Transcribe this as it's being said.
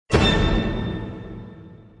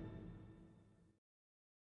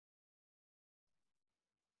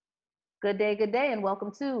good day, and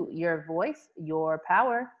welcome to Your Voice, Your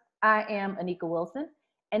Power. I am Anika Wilson,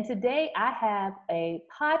 and today I have a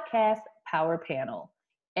podcast power panel.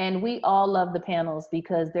 And we all love the panels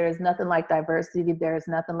because there is nothing like diversity, there is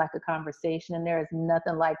nothing like a conversation, and there is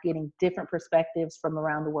nothing like getting different perspectives from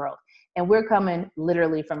around the world. And we're coming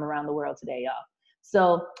literally from around the world today, y'all.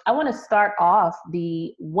 So I want to start off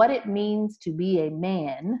the What It Means to Be a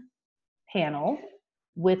Man panel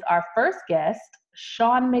with our first guest,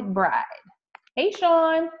 Sean McBride. Hey,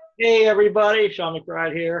 Sean. Hey everybody, Sean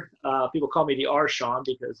McBride here. People call me the R Sean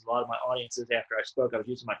because a lot of my audiences after I spoke, I was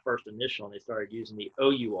using my first initial and they started using the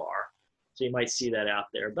OUR. So you might see that out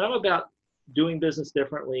there. But I'm about doing business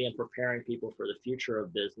differently and preparing people for the future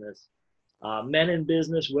of business. Men in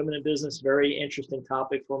business, women in business, very interesting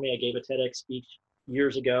topic for me. I gave a TEDx speech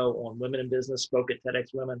years ago on women in business, spoke at TEDx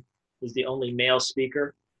Women, was the only male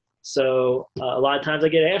speaker. So a lot of times I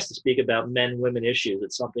get asked to speak about men, women issues.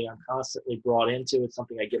 It's something I'm constantly brought into. It's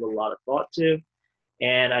something I give a lot of thought to.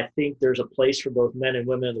 And I think there's a place for both men and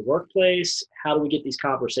women in the workplace. How do we get these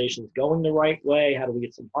conversations going the right way? How do we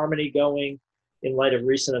get some harmony going in light of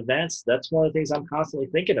recent events? That's one of the things I'm constantly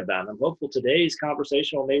thinking about. And I'm hopeful today's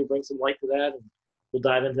conversation will maybe bring some light to that. And we'll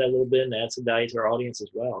dive into that a little bit and add some value to our audience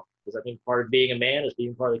as well. Because I think part of being a man is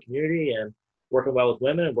being part of the community and working well with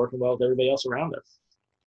women and working well with everybody else around us.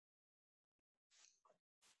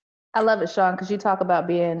 I love it, Sean, because you talk about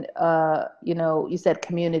being, you said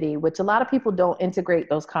community, which a lot of people don't integrate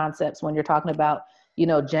those concepts when you're talking about,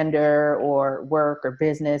 gender or work or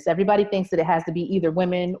business. Everybody thinks that it has to be either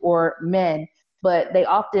women or men, but they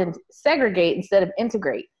often segregate instead of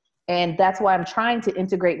integrate. And that's why I'm trying to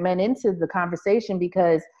integrate men into the conversation,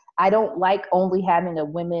 because I don't like only having a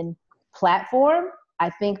women platform. I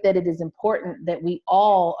think that it is important that we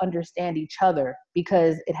all understand each other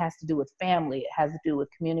because it has to do with family. It has to do with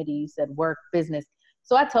communities and work, business.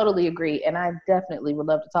 So I totally agree. And I definitely would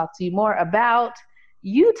love to talk to you more about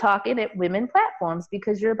you talking at women platforms,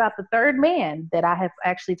 because you're about the third man that I have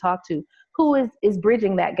actually talked to who is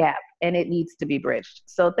bridging that gap, and it needs to be bridged.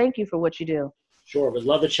 So thank you for what you do. Sure, would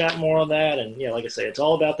love to chat more on that. And like I say, it's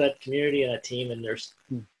all about that community and that team. And there's,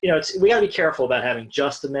 we got to be careful about having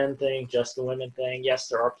just the men thing, just the women thing. Yes,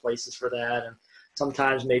 there are places for that, and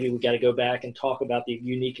sometimes maybe we got to go back and talk about the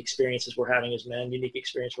unique experiences we're having as men, unique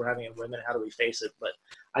experience we're having as women. How do we face it? But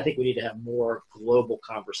I think we need to have more global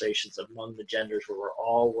conversations among the genders where we're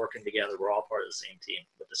all working together. We're all part of the same team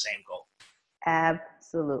with the same goal.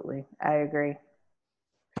 Absolutely, I agree.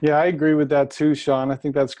 Yeah, I agree with that too, Sean. I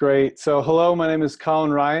think that's great. So hello, my name is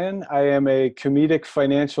Colin Ryan. I am a comedic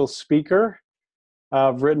financial speaker.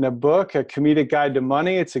 I've written a book, A Comedic Guide to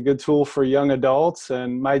Money. It's a good tool for young adults.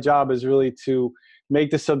 And my job is really to make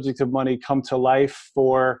the subject of money come to life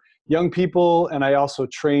for young people. And I also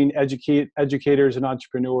train educators and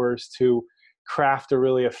entrepreneurs to craft a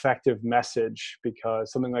really effective message,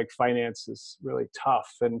 because something like finance is really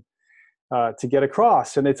tough and to get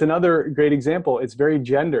across. And it's another great example. It's very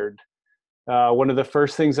gendered. One of the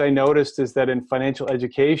first things I noticed is that in financial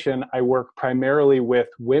education, I work primarily with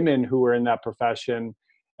women who are in that profession,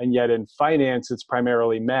 and yet in finance, it's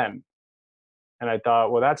primarily men. And I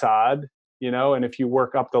thought, well, that's odd, and if you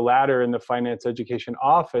work up the ladder in the finance education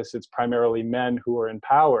office, it's primarily men who are in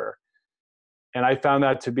power. And I found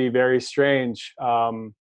that to be very strange.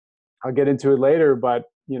 I'll get into it later, but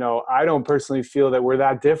I don't personally feel that we're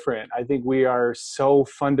that different. I think we are so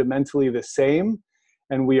fundamentally the same,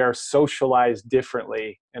 and we are socialized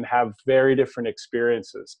differently and have very different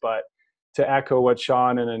experiences. But to echo what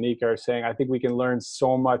Sean and Anika are saying, I think we can learn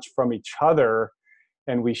so much from each other,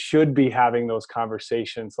 and we should be having those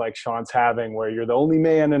conversations like Sean's having, where you're the only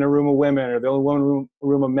man in a room of women or the only one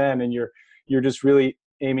room of men, and you're just really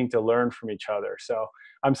aiming to learn from each other. So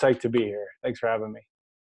I'm psyched to be here. Thanks for having me.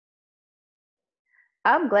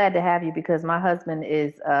 I'm glad to have you, because my husband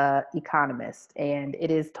is an economist, and it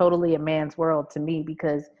is totally a man's world to me,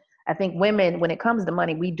 because I think women, when it comes to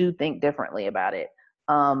money, we do think differently about it.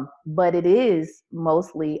 But it is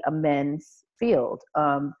mostly a men's field.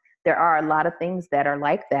 There are a lot of things that are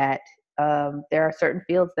like that. There are certain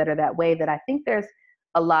fields that are that way, that I think there's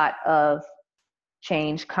a lot of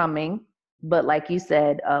change coming. But like you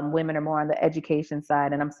said, women are more on the education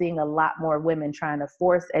side, and I'm seeing a lot more women trying to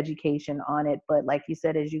force education on it. But like you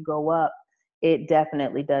said, as you go up, it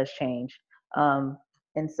definitely does change. And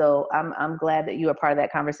so I'm glad that you are part of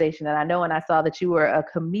that conversation. And I know when I saw that you were a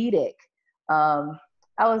comedic, I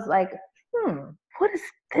was like, what does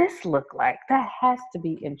this look like? That has to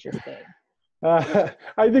be interesting.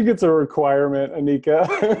 I think it's a requirement, Anika.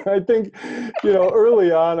 I think,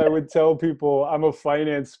 early on I would tell people I'm a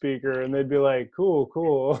finance speaker and they'd be like, cool,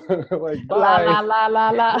 cool. Like, La bye. la la la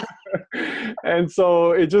la. And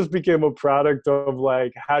so it just became a product of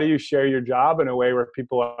like, how do you share your job in a way where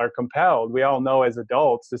people are compelled? We all know as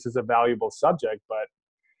adults, this is a valuable subject, but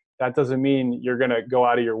that doesn't mean you're going to go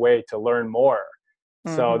out of your way to learn more.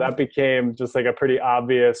 So Mm-hmm. that became just like a pretty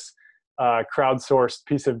obvious crowdsourced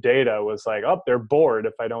piece of data was like, oh, they're bored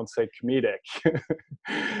if I don't say comedic.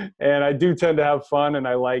 And I do tend to have fun, and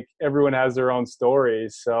I like everyone has their own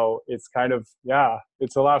stories. So it's kind of, yeah,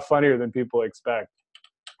 it's a lot funnier than people expect.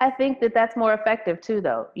 I think that that's more effective too,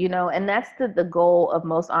 though, and that's the goal of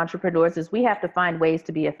most entrepreneurs is we have to find ways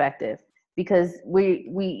to be effective because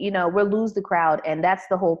we'll lose the crowd. And that's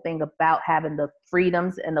the whole thing about having the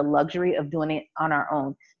freedoms and the luxury of doing it on our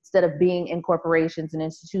own instead of being in corporations and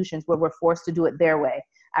institutions where we're forced to do it their way.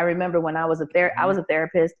 I remember when I was I was a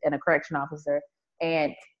therapist and a correction officer,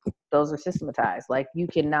 and those are systematized. Like you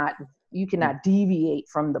cannot deviate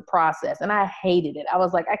from the process. And I hated it. I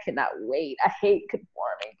was like, I cannot wait. I hate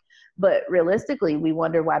conforming. But realistically, we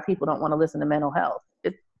wonder why people don't want to listen to mental health.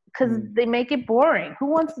 It's because they make it boring. Who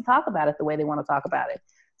wants to talk about it the way they want to talk about it?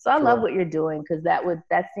 So I love what you're doing because that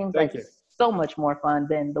seems Thank like you. so much more fun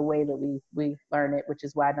than the way that we learn it, which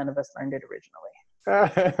is why none of us learned it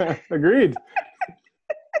originally. Agreed.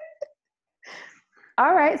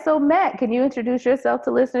 All right. So Matt, can you introduce yourself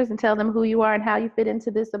to listeners and tell them who you are and how you fit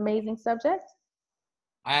into this amazing subject?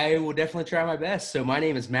 I will definitely try my best. So my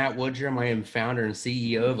name is Matt Woodrum. I am founder and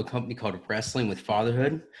CEO of a company called Wrestling with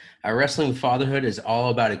Fatherhood. Wrestling with Fatherhood is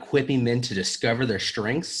all about equipping men to discover their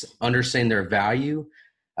strengths, understand their value,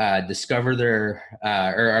 discover their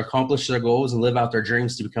or accomplish their goals, and live out their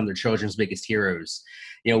dreams to become their children's biggest heroes.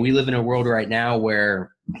 We live in a world right now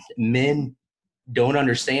where men don't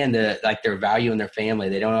understand their value in their family.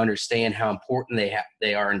 They don't understand how important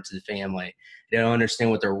they are into the family. They don't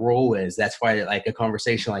understand what their role is. That's why like a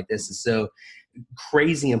conversation like this is so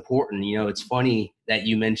crazy important. It's funny that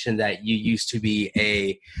you mentioned that you used to be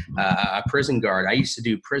a prison guard. I used to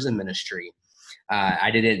do prison ministry.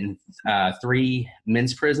 I did it in 3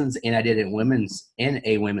 men's prisons, and I did it in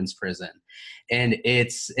a women's prison. And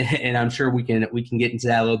and I'm sure we can get into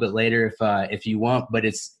that a little bit later if you want, but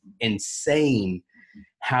it's insane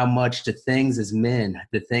how much the things as men,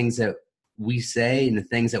 the things that we say and the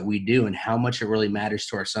things that we do, and how much it really matters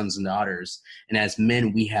to our sons and daughters. And as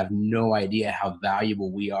men, we have no idea how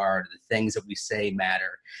valuable we are. The things that we say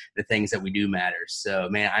matter, the things that we do matter. So,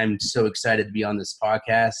 man, I'm so excited to be on this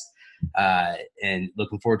podcast and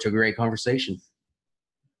looking forward to a great conversation.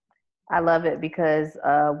 I love it because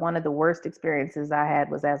one of the worst experiences I had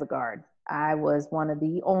was as a guard. I was one of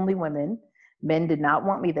the only women. Men did not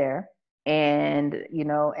want me there. And,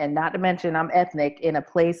 and not to mention I'm ethnic in a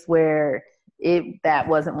place where that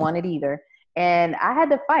wasn't wanted either. And I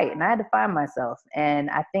had to fight and I had to find myself.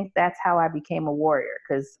 And I think that's how I became a warrior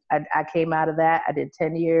because I came out of that. I did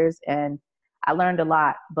 10 years and I learned a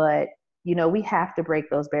lot. But, we have to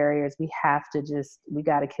break those barriers. We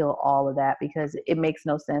got to kill all of that because it makes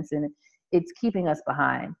no sense and it's keeping us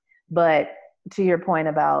behind. But to your point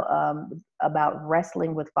about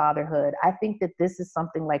wrestling with fatherhood, I think that this is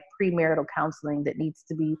something like premarital counseling that needs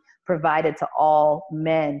to be provided to all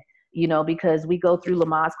men, because we go through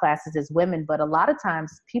Lamaze classes as women, but a lot of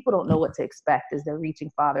times people don't know what to expect as they're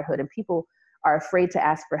reaching fatherhood, and people are afraid to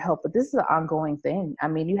ask for help. But this is an ongoing thing. I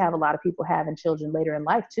mean, you have a lot of people having children later in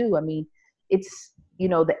life too. I mean, it's,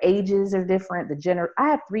 the ages are different. I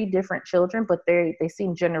have 3 different children, but they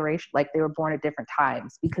seem like they were born at different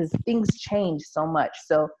times because things change so much.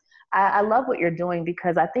 So I love what you're doing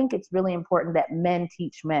because I think it's really important that men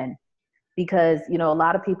teach men because, a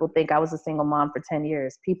lot of people think I was a single mom for 10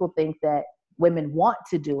 years. People think that women want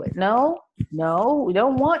to do it. No, we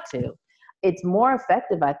don't want to. It's more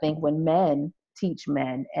effective, I think, when men teach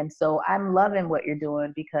men. And so I'm loving what you're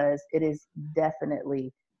doing because it is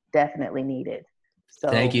definitely needed. So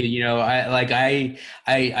thank you.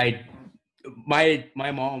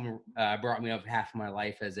 My mom brought me up half of my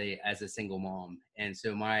life as a single mom, and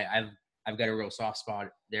so I've got a real soft spot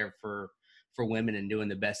there for women and doing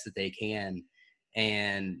the best that they can,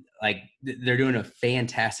 and like they're doing a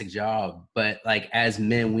fantastic job. But like as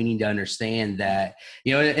men, we need to understand that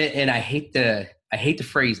and I hate the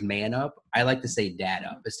phrase man up. I like to say dad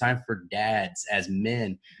up. It's time for dads as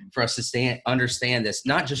men for us to understand this,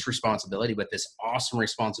 not just responsibility, but this awesome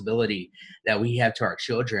responsibility that we have to our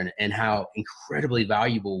children and how incredibly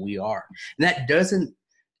valuable we are. And that doesn't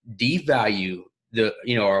devalue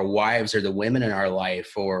our wives or the women in our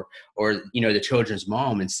life or the children's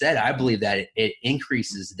mom. Instead, I believe that it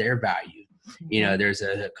increases their value. You know, there's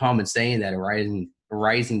a common saying that a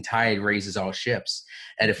rising tide raises all ships.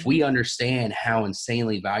 And if we understand how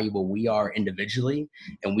insanely valuable we are individually,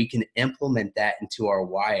 and we can implement that into our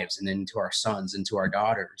wives and into our sons, into our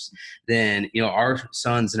daughters, then, you know, our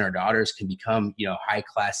sons and our daughters can become, you know,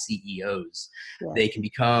 high-class CEOs. Yeah. They can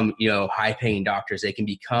become, you know, high-paying doctors. They can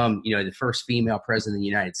become, you know, the first female president of the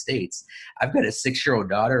United States. I've got a 6-year-old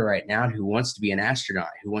daughter right now who wants to be an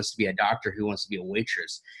astronaut, who wants to be a doctor, who wants to be a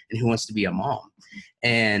waitress, and who wants to be a mom.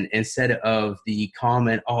 And instead of the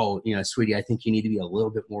comment, oh, you know, sweetie, I think you need to be a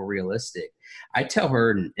little bit more realistic, I tell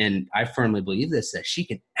her, and I firmly believe this, that she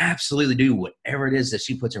can absolutely do whatever it is that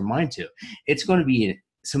she puts her mind to. It's going to be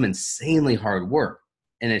some insanely hard work.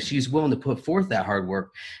 And if she's willing to put forth that hard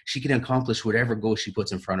work, she can accomplish whatever goal she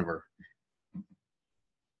puts in front of her.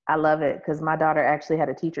 I love it, because my daughter actually had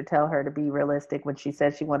a teacher tell her to be realistic when she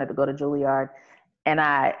said she wanted to go to Juilliard. And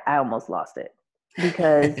I almost lost it,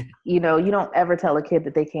 because, you know, you don't ever tell a kid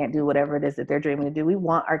that they can't do whatever it is that they're dreaming to do. We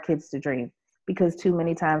want our kids to dream, because too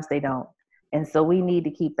many times they don't. And so we need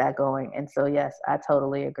to keep that going. And so, yes, I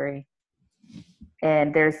totally agree.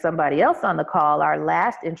 And there's somebody else on the call, our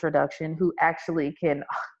last introduction, who actually can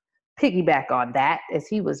piggyback on that, as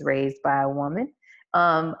he was raised by a woman.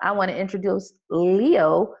 I want to introduce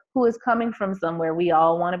Leo, who is coming from somewhere we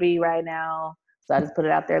all want to be right now. So I just put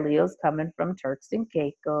it out there. Leo's coming from Turks and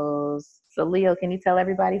Caicos. So Leo, can you tell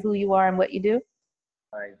everybody who you are and what you do?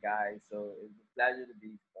 All right, guys. So it's a pleasure to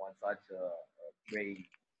be on such a great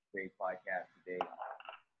podcast today.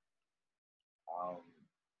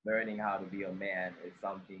 Learning how to be a man is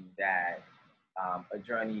something that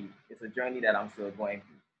it's a journey that I'm still going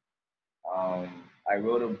through. I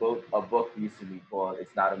wrote a book recently called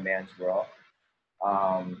It's Not a Man's World.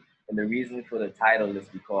 And the reason for the title is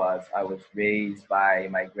because I was raised by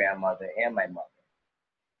my grandmother and my mother.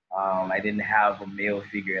 I didn't have a male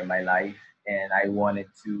figure in my life, and I wanted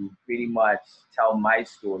to pretty much tell my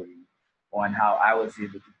story on how I was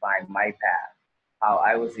able to find my path, how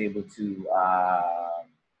I was able to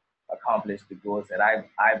accomplish the goals that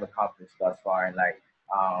I've accomplished thus far in life.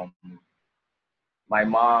 My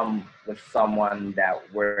mom was someone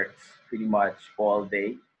that worked pretty much all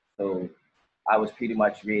day, so I was pretty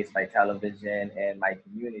much raised by television and my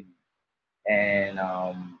community. And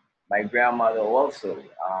my grandmother also,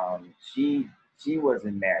 she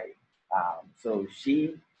wasn't married, so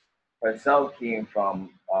she herself came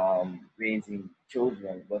from raising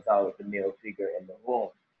children without the male figure in the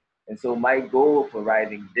home. And so my goal for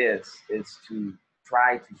writing this is to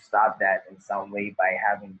try to stop that in some way by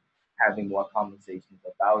having more conversations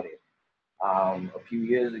about it. A few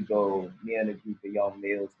years ago, me and a group of young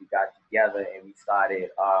males, we got together and we started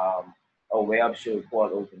a web show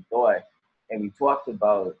called Open Thought, and we talked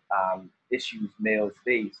about issues males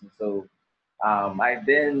face. And so I've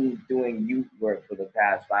been doing youth work for the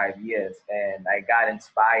past 5 years, and I got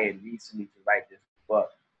inspired recently to write this book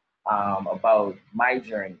about my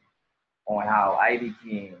journey on how I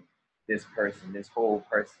became this person, this whole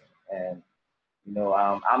person. And you know,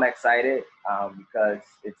 I'm excited because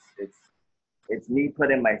it's me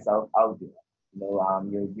putting myself out there. You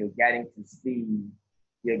know, you're getting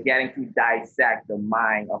to dissect the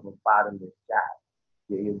mind of a fatherless child.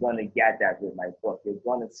 You're going to get that with my book. You're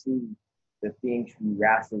going to see the things we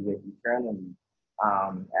wrestle with eternally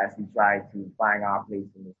as we try to find our place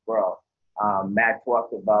in this world. Matt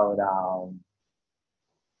talked about,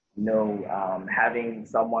 having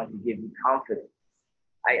someone to give you confidence.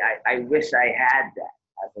 I wish I had that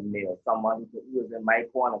as a male, someone who was in my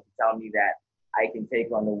corner to tell me that I can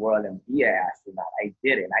take on the world and be an astronaut. I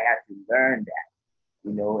didn't. I had to learn that,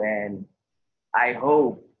 you know, and I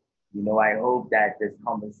hope that this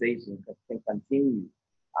conversation can continue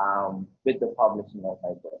with the publishing of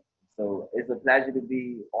my book. So it's a pleasure to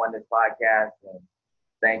be on this podcast, and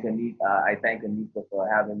I thank Anita for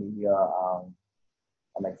having me here.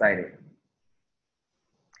 I'm excited.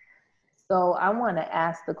 So I want to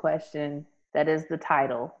ask the question that is the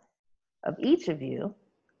title of each of you.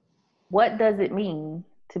 What does it mean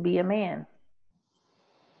to be a man?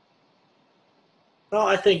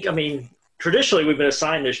 Well, traditionally we've been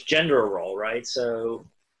assigned this gender role, right? So,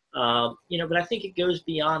 but I think it goes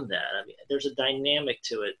beyond that. I mean, there's a dynamic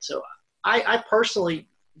to it. So I personally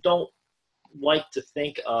don't like to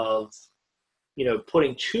think of,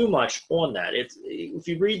 putting too much on that. If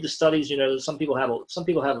you read the studies, some people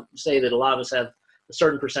say that a lot of us have a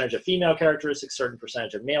certain percentage of female characteristics, certain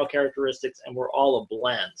percentage of male characteristics, and we're all a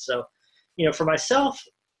blend. So, for myself,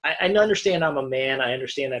 I understand I'm a man. I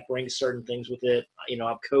understand that brings certain things with it.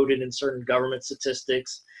 I'm coded in certain government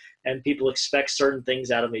statistics. and people expect certain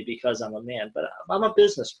things out of me because I'm a man. But I'm a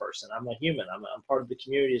business person. I'm a human. I'm part of the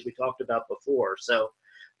community, as we talked about before. So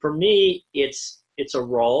for me, it's a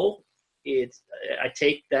role. I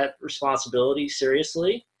take that responsibility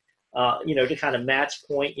seriously. To kind of Matt's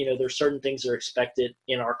point, there's certain things that are expected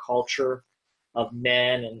in our culture of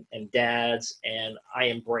men and dads, and I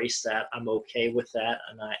embrace that. I'm okay with that,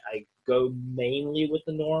 and I go mainly with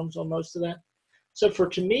the norms on most of that. So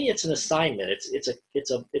to me, it's an assignment.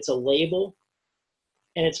 It's a label,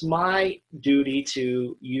 and it's my duty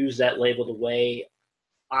to use that label the way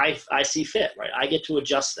I see fit. Right, I get to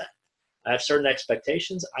adjust that. I have certain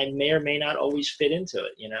expectations. I may or may not always fit into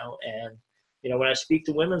it, and when I speak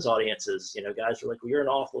to women's audiences, guys are like, well, you're an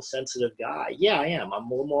awful sensitive guy. Yeah, I am. I'm a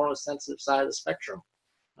little more on the sensitive side of the spectrum.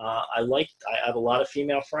 I have a lot of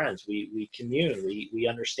female friends. We commune. We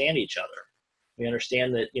understand each other. We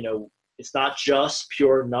understand that, it's not just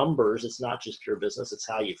pure numbers. It's not just pure business. It's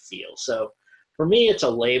how you feel. So for me, it's a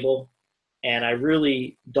label. And I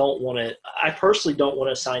personally don't want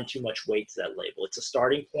to assign too much weight to that label. It's a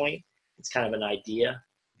starting point. It's kind of an idea.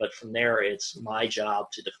 But from there, it's my job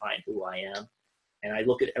to define who I am. And I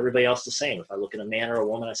look at everybody else the same. If I look at a man or a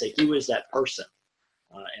woman, I say, who is that person?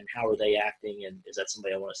 And how are they acting? And is that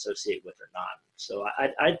somebody I want to associate with or not? So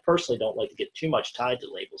I personally don't like to get too much tied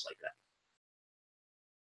to labels like that.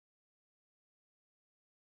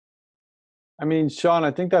 I mean, Sean,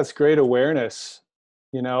 I think that's great awareness.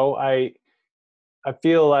 I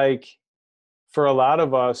feel like for a lot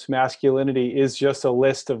of us, masculinity is just a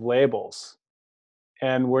list of labels,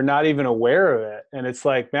 and we're not even aware of it. And it's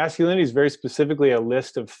like masculinity is very specifically a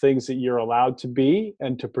list of things that you're allowed to be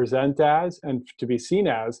and to present as and to be seen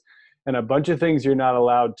as, and a bunch of things you're not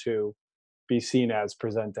allowed to be seen as,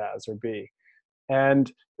 present as, or be.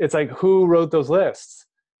 And it's like, who wrote those lists?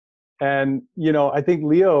 And, I think,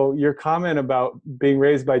 Leo, your comment about being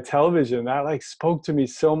raised by television, that like spoke to me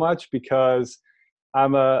so much, because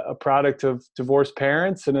I'm a product of divorced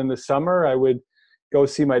parents. And in the summer, I would go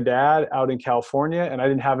see my dad out in California, and I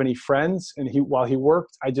didn't have any friends. And while he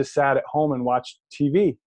worked, I just sat at home and watched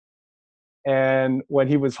TV. And when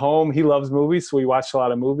he was home, he loves movies, so we watched a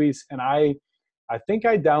lot of movies. And I think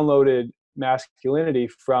I downloaded masculinity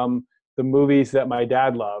from the movies that my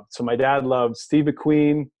dad loved. So my dad loved Steve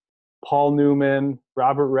McQueen, Paul Newman,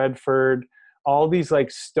 Robert Redford, all these like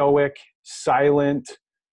stoic, silent,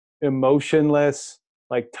 emotionless,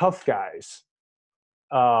 like tough guys.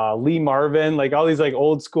 Lee Marvin, like all these like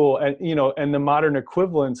old school, and and the modern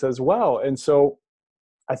equivalents as well. And so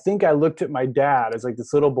I think I looked at my dad as like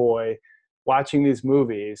this little boy watching these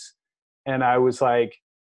movies, and I was like,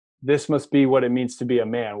 this must be what it means to be a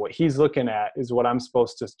man. What he's looking at is what I'm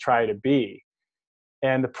supposed to try to be.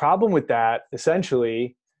 And the problem with that,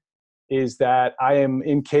 essentially, is that I am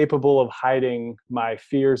incapable of hiding my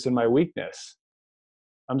fears and my weakness.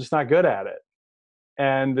 I'm just not good at it.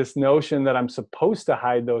 And this notion that I'm supposed to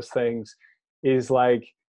hide those things is like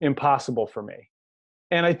impossible for me.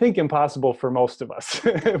 And I think impossible for most of us,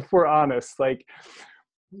 if we're honest. Like,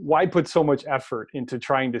 why put so much effort into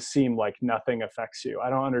trying to seem like nothing affects you? I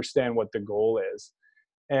don't understand what the goal is.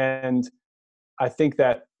 And I think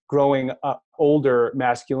that growing up older,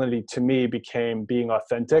 masculinity to me became being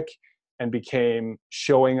authentic and became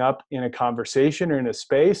showing up in a conversation or in a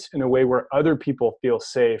space in a way where other people feel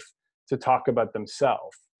safe to talk about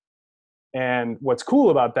themselves. And what's cool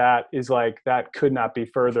about that is like that could not be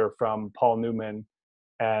further from Paul Newman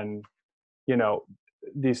and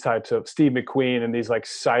these types of Steve McQueen and these like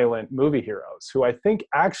silent movie heroes who I think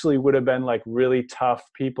actually would have been like really tough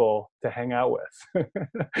people to hang out with,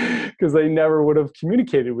 because they never would have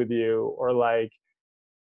communicated with you, or like,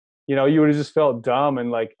 you would have just felt dumb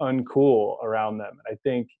and like uncool around them. I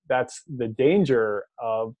think that's the danger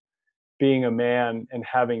of being a man and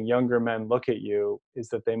having younger men look at you, is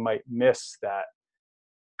that they might miss that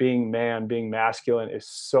being masculine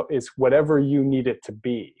is whatever you need it to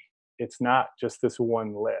be. It's not just this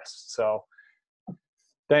one list. So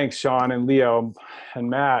thanks, Sean and Leo and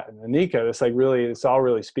Matt and Anika. It's all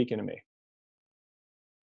really speaking to me.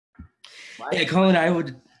 Yeah, Colin,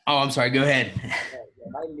 I'm sorry, go ahead.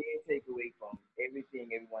 My main takeaway from everything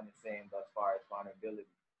everyone is saying thus far is vulnerability,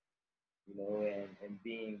 and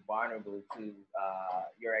being vulnerable to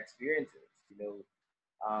your experiences,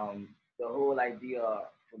 the whole idea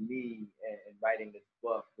for me in writing this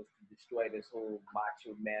book was to destroy this whole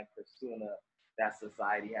macho man persona that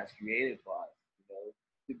society has created for us,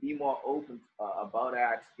 to be more open about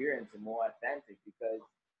our experience and more authentic, because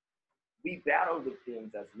we battle with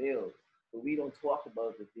things as males, but we don't talk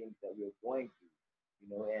about the things that we're going through,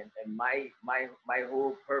 and my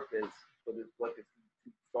whole purpose for this book is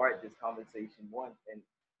to start this conversation once and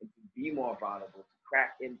to be more vulnerable, to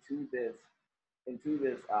crack into this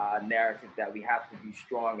narrative that we have to be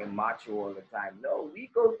strong and macho all the time. No, we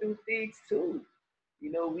go through things too.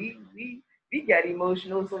 You know, we get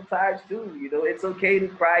emotional sometimes too. You know, it's okay to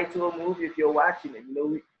cry to a movie if you're watching it. You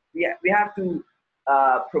know, we have to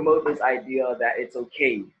promote this idea that it's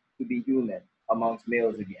okay to be human amongst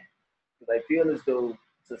males again. Because I feel as though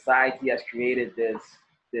society has created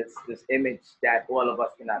this image that all of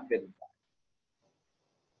us cannot fit inside.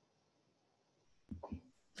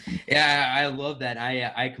 Yeah, I love that.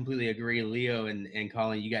 I completely agree. Leo and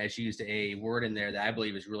Colin, you guys used a word in there that I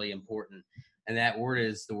believe is really important, and that word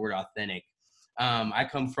is the word authentic. I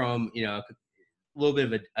come from, a little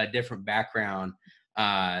bit of a different background,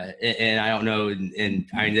 and I don't know, and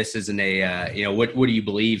I mean, this isn't a, what do you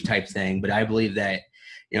believe type thing, but I believe that,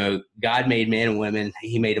 God made man and women.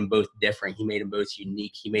 He made them both different. He made them both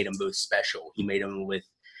unique. He made them both special. He made them with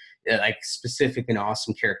like specific and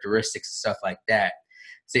awesome characteristics and stuff like that.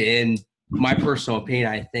 So in my personal opinion,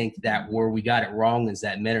 I think that where we got it wrong is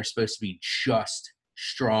that men are supposed to be just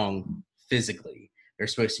strong physically. They're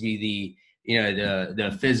supposed to be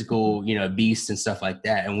the physical, beast and stuff like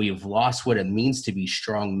that. And we've lost what it means to be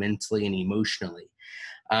strong mentally and emotionally.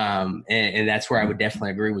 And that's where I would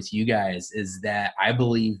definitely agree with you guys, is that I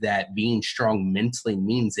believe that being strong mentally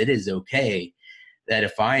means it is okay that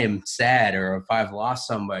if I am sad or if I've lost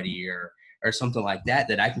somebody or something like that,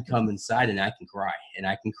 that I can come inside and I can cry. And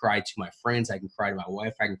I can cry to my friends. I can cry to my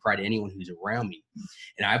wife. I can cry to anyone who's around me.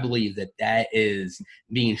 And I believe that that is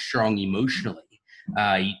being strong emotionally.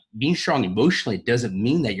 Being strong emotionally doesn't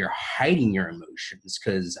mean that you're hiding your emotions,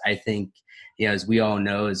 because I think, as we all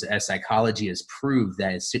know, as psychology has proved,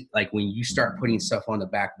 that it's like when you start putting stuff on the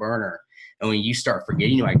back burner and when you start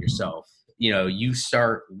forgetting about yourself, you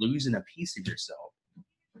start losing a piece of yourself.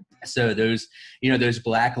 So those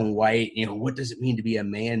black and white, what does it mean to be a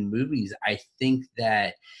man movies? I think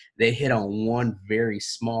that they hit on one very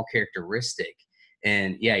small characteristic.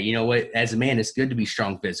 And yeah, you know what, as a man, it's good to be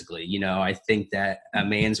strong physically. I think that a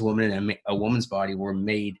man's woman and a woman's body were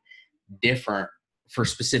made different for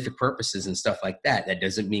specific purposes and stuff like that. That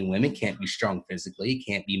doesn't mean women can't be strong physically.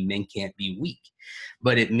 Men can't be weak.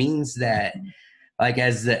 But it means that, like,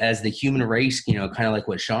 as the human race, kind of like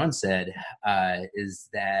what Sean said, is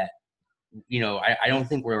that, I don't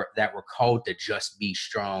think we're called to just be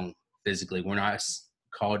strong physically. We're not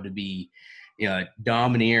called to be,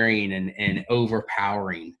 domineering and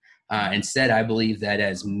overpowering. Instead, I believe that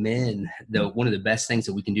as men, one of the best things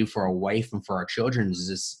that we can do for our wife and for our children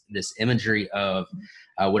is this imagery of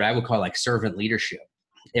what I would call like servant leadership.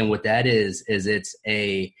 And what that is it's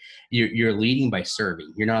you're leading by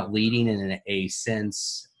serving. You're not leading in a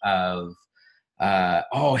sense of,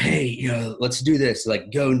 oh, hey, let's do this.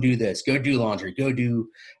 Like, go and do this. Go do laundry. Go do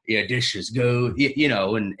dishes. Go,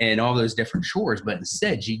 and all those different chores. But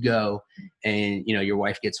instead, you go and your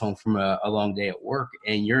wife gets home from a long day at work,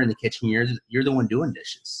 and you're in the kitchen. You're the one doing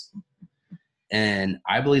dishes. And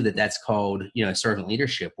I believe that that's called, servant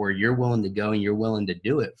leadership, where you're willing to go and you're willing to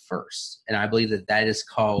do it first. And I believe that is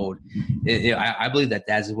called, I believe that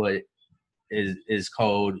that's what is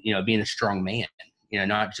called, being a strong man,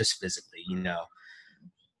 not just physically,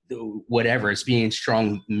 whatever. It's being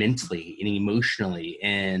strong mentally and emotionally.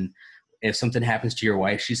 And if something happens to your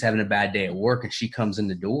wife, she's having a bad day at work and she comes in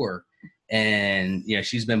the door and,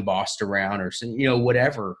 she's been bossed around or,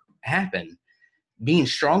 whatever happened. Being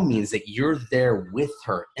strong means that you're there with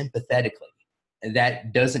her empathetically. And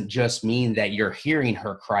that doesn't just mean that you're hearing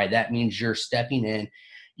her cry. That means you're stepping in,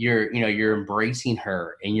 you're embracing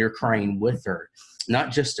her and you're crying with her.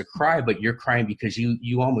 Not just to cry, but you're crying because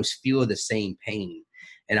you almost feel the same pain.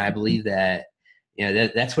 And I believe that,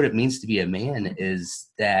 that's what it means to be a man,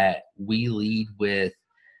 is that we lead with,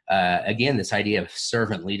 again, this idea of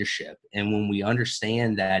servant leadership. And when we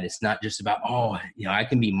understand that it's not just about, I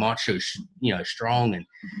can be macho, strong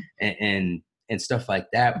and stuff like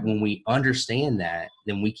that. When we understand that,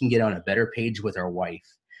 then we can get on a better page with our wife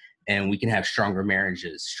and we can have stronger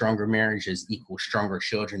marriages. Stronger marriages equal stronger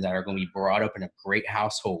children that are going to be brought up in a great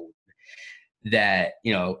household. That,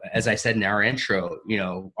 as I said in our intro,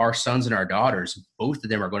 our sons and our daughters, both of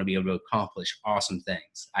them are going to be able to accomplish awesome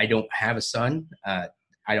things. I don't have a son.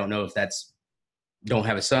 I don't know if that's don't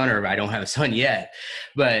have a son or I don't have a son yet,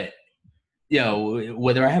 but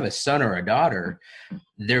whether I have a son or a daughter,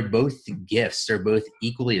 they're both gifts. They're both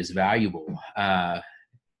equally as valuable.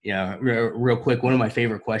 Real quick, one of my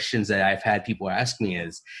favorite questions that I've had people ask me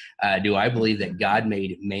is, do I believe that God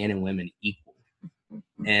made man and women equal?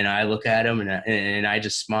 And I look at them and I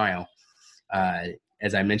just smile.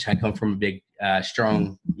 As I mentioned, I come from a big,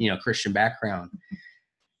 strong, Christian background.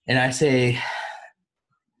 And I say,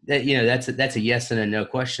 that, you know, that's a yes and a no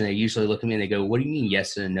question. They usually look at me and they go, what do you mean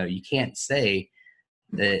yes and a no? You can't say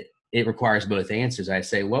that it requires both answers. I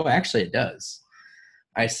say, well, actually it does.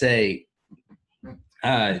 I say,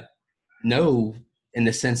 no, in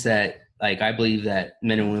the sense that, like, I believe that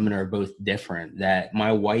men and women are both different, that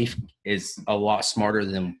my wife is a lot smarter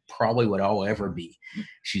than probably what I'll ever be.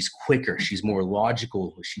 She's quicker. She's more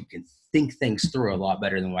logical. She can think things through a lot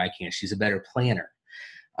better than what I can. She's a better planner.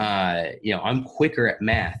 You know, I'm quicker at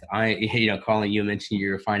math. You know, Colin, you mentioned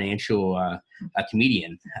you're a financial a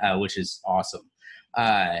comedian, which is awesome.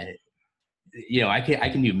 You know, I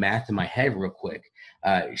can do math in my head real quick.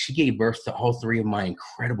 She gave birth to all three of my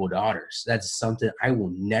incredible daughters. That's something I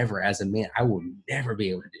will never, as a man, I will never be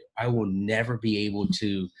able to do. I will never be able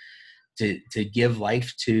to give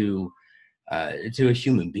life to a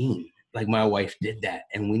human being like my wife did that.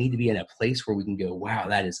 And we need to be in a place where we can go, wow,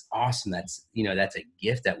 that is awesome. That's, you know, that's a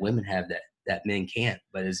gift that women have that men can't.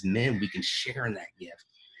 But as men, we can share in that gift.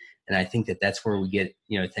 And I think that that's where we get,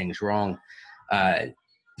 you know, things wrong.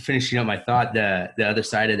 Finishing up my thought, the other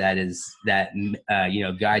side of that is that, you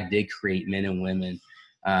know, God did create men and women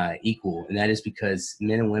equal. And that is because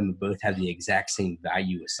men and women both have the exact same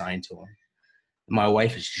value assigned to them. My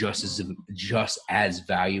wife is just as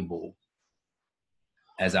valuable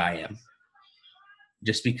as I am.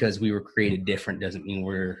 Just because we were created different doesn't mean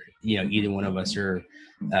we're, you know, either one of us are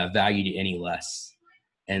valued any less.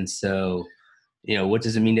 And so, you know, what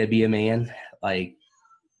does it mean to be a man? Like,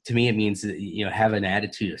 to me, it means that, you know, have an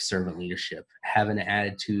attitude of servant leadership, have an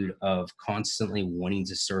attitude of constantly wanting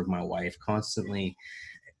to serve my wife, constantly,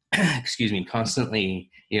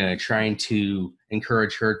 constantly, you know, trying to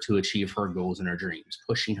encourage her to achieve her goals and her dreams,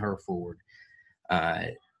 pushing her forward.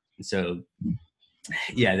 So,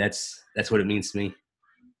 yeah, that's what it means to me.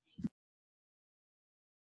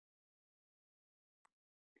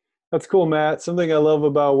 That's cool, Matt. Something I love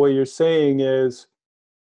about what you're saying is,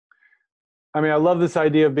 I mean, I love this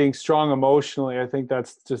idea of being strong emotionally. I think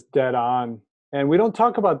that's just dead on. And we don't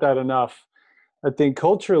talk about that enough, I think,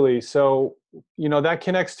 culturally. So, you know, that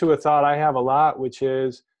connects to a thought I have a lot, which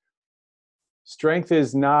is strength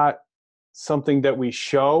is not something that we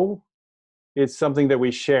show, it's something that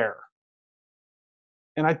we share.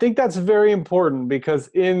 And I think that's very important because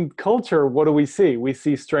in culture, what do we see? We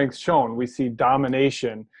see strength shown, we see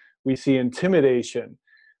domination, we see intimidation.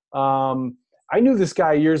 I knew this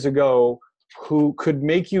guy years ago who could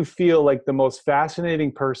make you feel like the most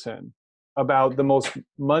fascinating person about the most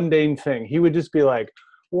mundane thing. He would just be like,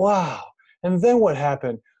 wow. And then what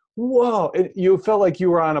happened? Whoa. You felt like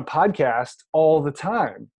you were on a podcast all the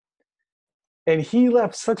time. And he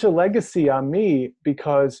left such a legacy on me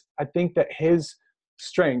because I think that his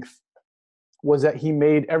strength was that he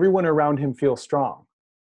made everyone around him feel strong.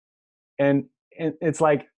 And it's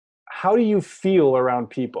like, how do you feel around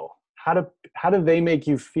people? How do they make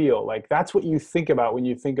you feel? Like, that's what you think about when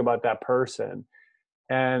you think about that person.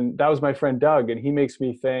 And that was my friend Doug, and he makes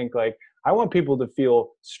me think, like, I want people to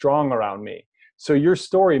feel strong around me. So your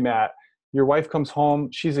story, Matt, your wife comes home,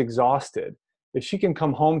 she's exhausted. If she can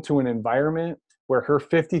come home to an environment where her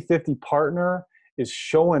 50-50 partner is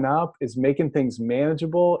showing up, is making things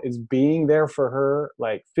manageable, is being there for her,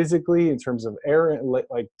 like physically in terms of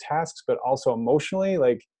like tasks, but also emotionally,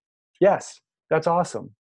 like, yes, that's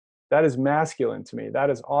awesome. That is masculine to me. That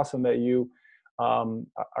is awesome that you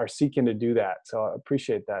are seeking to do that. So I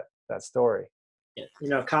appreciate that story. Yeah. You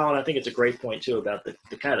know, Colin, I think it's a great point too about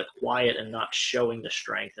the kind of quiet and not showing the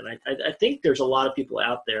strength. And I think there's a lot of people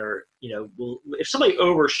out there, you know, if somebody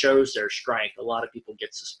overshows their strength, a lot of people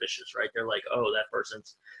get suspicious, right? They're like, oh, that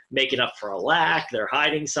person's making up for a lack. They're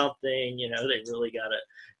hiding something, you know,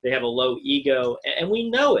 they have a low ego, and we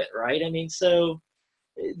know it, right? I mean, so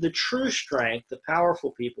the true strength, the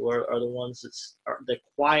powerful people are the ones that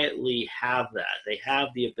quietly have that. They have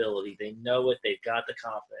the ability. They know it. They've got the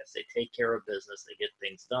confidence. They take care of business. They get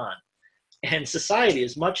things done. And society,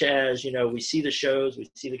 as much as, you know, we see the shows,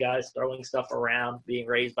 we see the guys throwing stuff around, being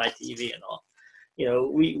raised by TV and all, you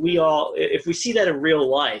know, we all, if we see that in real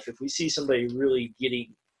life, if we see somebody really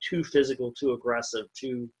getting too physical, too aggressive,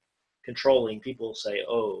 too controlling, people say,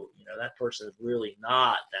 oh, you know, that person is really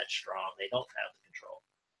not that strong. They don't have the control.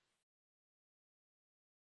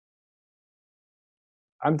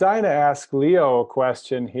 I'm dying to ask Leo a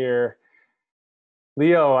question here.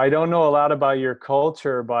 Leo, I don't know a lot about your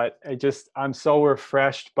culture, but I'm so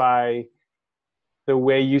refreshed by the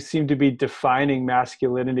way you seem to be defining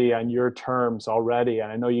masculinity on your terms already.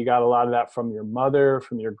 And I know you got a lot of that from your mother,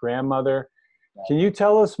 from your grandmother. Can you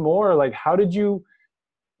tell us more? Like,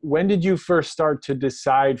 when did you first start to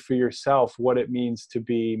decide for yourself what it means to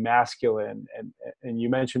be masculine and you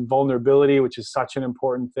mentioned vulnerability, which is such an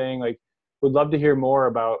important thing. Like, would love to hear more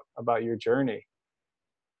about your journey.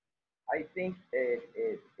 I think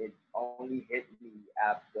it only hit me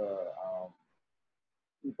after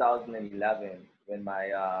 2011 when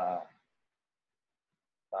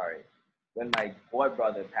when my boy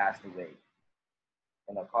brother passed away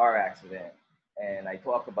in a car accident. And I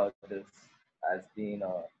talk about this as being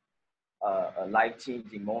a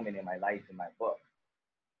life-changing moment in my life in my book.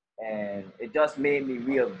 And it just made me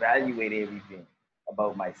reevaluate everything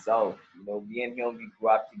about myself. You know, me and him, we grew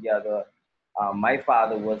up together. My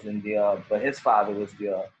father wasn't there, but his father was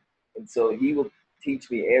there. And so he would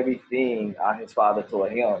teach me everything his father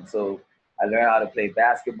taught him. So I learned how to play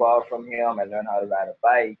basketball from him. I learned how to ride a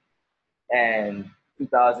bike. And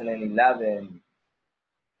 2011,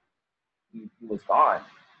 he was gone,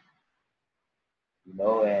 you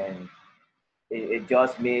know, and it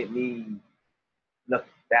just made me look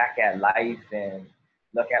back at life and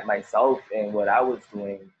look at myself and what I was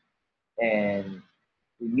doing. And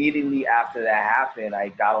immediately after that happened, I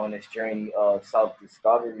got on this journey of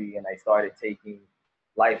self-discovery, and I started taking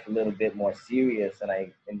life a little bit more serious. And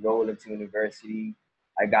I enrolled into university.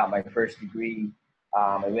 I got my first degree.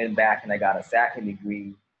 I went back and I got a second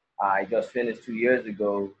degree. I just finished 2 years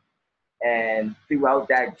ago. And throughout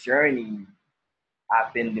that journey,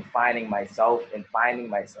 I've been defining myself and finding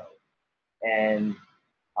myself. And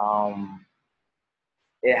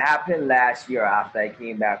it happened last year after I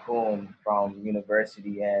came back home from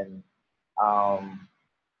university, and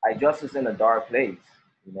I just was in a dark place.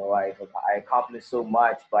 You know, I accomplished so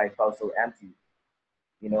much, but I felt so empty.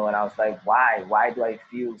 You know, and I was like, why? Why do I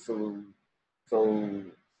feel so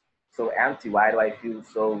empty? Why do I feel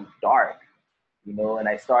so dark? You know, and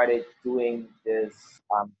I started doing this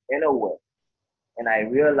inner work, and I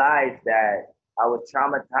realized that I was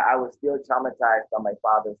traumatized. I was still traumatized by my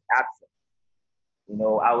father's absence. You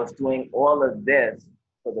know, I was doing all of this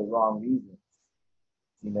for the wrong reasons.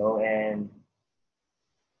 You know, and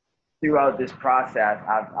throughout this process,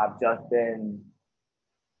 I've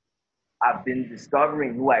been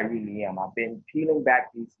discovering who I really am. I've been peeling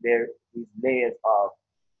back these layers of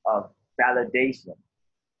validation.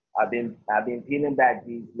 I've been peeling back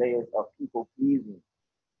these layers of people pleasing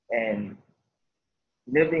and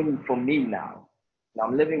living for me now. Now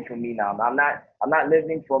I'm living for me now. I'm not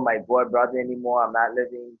living for my boy brother anymore. I'm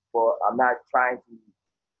not trying to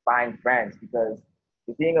find friends, because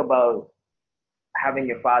the thing about having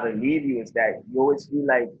your father leave you is that you always feel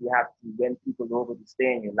like you have to win people over to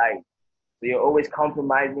stay in your life. So you're always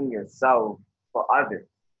compromising yourself for others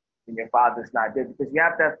when your father's not there, because you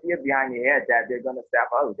have that fear behind your head that they're gonna step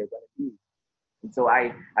out, they're gonna leave. And so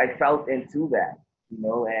I felt into that, you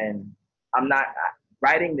know, and I'm not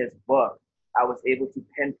writing this book. I was able to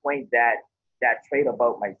pinpoint that trait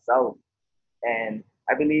about myself. And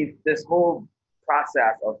I believe this whole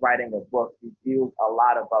process of writing a book reveals a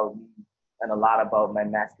lot about me and a lot about my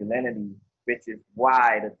masculinity, which is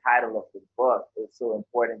why the title of the book is so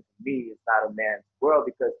important to me. It's Not a Man's World,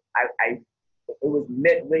 because it was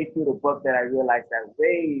midway through the book that I realized that,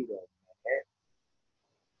 wait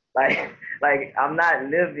a minute, like I'm not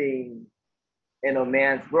living in a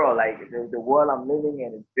man's world. Like the world I'm living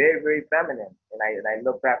in is very, very feminine. And I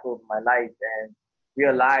look back over my life and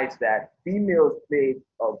realize that females played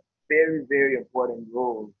a very, very important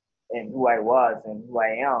role in who I was and who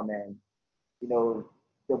I am. And, you know,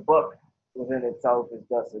 the book within itself is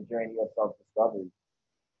just a journey of self-discovery.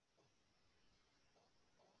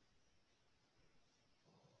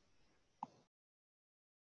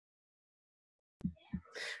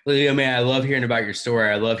 Well, I mean, I love hearing about your story.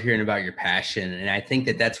 I love hearing about your passion. And I think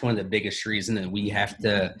that that's one of the biggest reasons that we have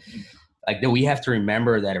to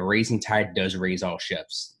remember that a rising tide does raise all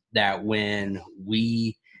ships. That when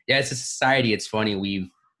as a society, it's funny,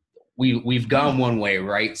 we've gone one way,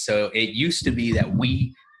 right? So it used to be that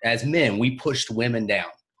we, as men, we pushed women down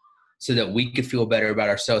so that we could feel better about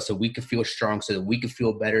ourselves, so we could feel strong, so that we could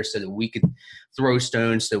feel better, so that we could throw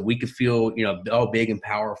stones, so that we could feel, you know, all big and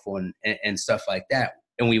powerful and stuff like that.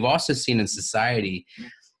 And we've also seen in society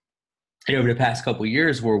over the past couple of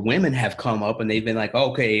years where women have come up and they've been like,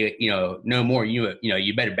 okay, you know, no more, you know,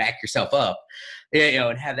 you better back yourself up, you know,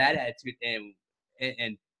 and have that attitude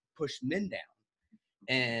and push men down.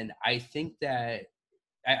 And I think that,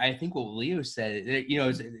 I think what Leo said, you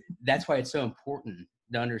know, that's why it's so important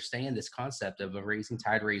to understand this concept of a rising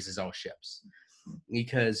tide raises all ships,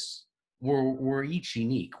 because we're each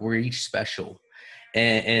unique, we're each special.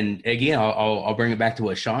 And again, I'll bring it back to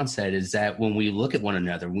what Sean said, is that when we look at one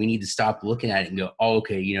another, we need to stop looking at it and go, oh,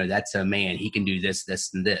 okay, you know, that's a man. He can do this,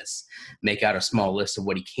 this, and this. Make out a small list of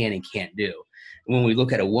what he can and can't do. when we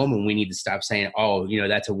look at a woman, we need to stop saying, oh,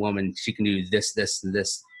 that's a woman. She can do this, this, and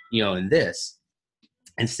this, and this.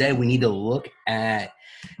 Instead, we need to look at,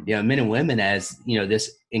 men and women as,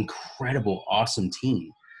 this incredible, awesome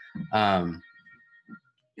team.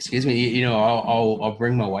 Excuse me, I'll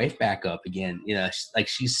bring my wife back up again.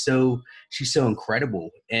 She's so incredible.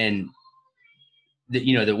 And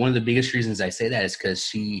one of the biggest reasons I say that is because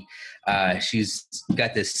she's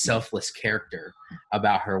got this selfless character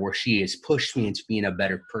about her, where she has pushed me into being a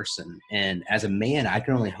better person. And as a man, I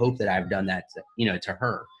can only hope that I've done that to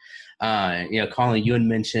her. Colin, you had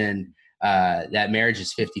mentioned that marriage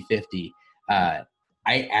is 50-50. I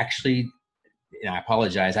actually, I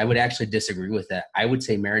apologize, I would actually disagree with that. I would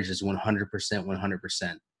say marriage is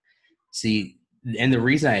 100%. See, and the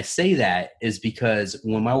reason I say that is because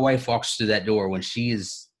when my wife walks through that door, when she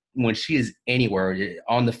is anywhere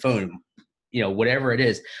on the phone, whatever it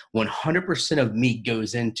is, 100% of me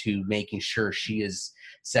goes into making sure she is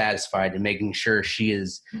satisfied, and making sure she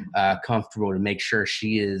is comfortable, to make sure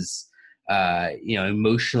she is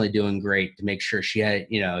emotionally doing great, to make sure she had,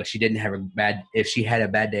 she didn't have if she had a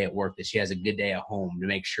bad day at work, that she has a good day at home, to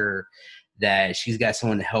make sure that she's got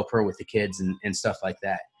someone to help her with the kids and stuff like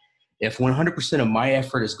that. If 100% of my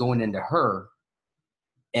effort is going into her,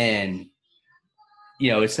 and,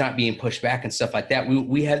 it's not being pushed back and stuff like that,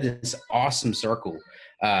 we have this awesome circle.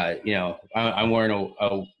 I'm wearing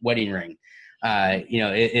a wedding ring.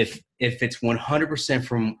 If it's 100%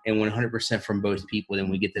 from, and 100% from both people, then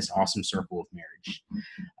we get this awesome circle of marriage.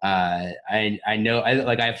 I know,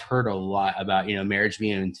 I've heard a lot about, marriage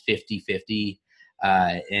being 50-50.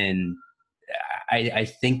 And I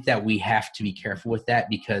think that we have to be careful with that,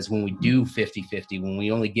 because when we do 50-50, when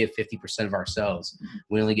we only give 50% of ourselves,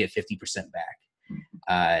 we only get 50% back.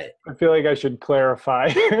 I feel like I should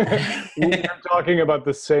clarify. We're talking about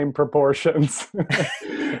the same proportions.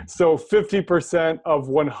 So 50% of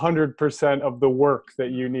 100% of the work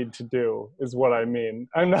that you need to do is what I mean.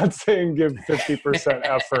 I'm not saying give 50%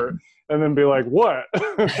 effort and then be like, what?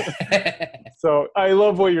 So I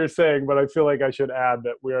love what you're saying, but I feel like I should add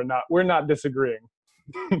that we're not disagreeing.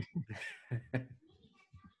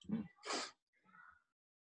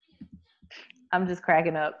 I'm just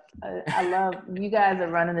cracking up. I love you guys are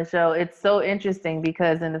running the show. It's so interesting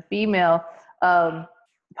because in the female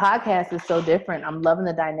podcast is so different. I'm loving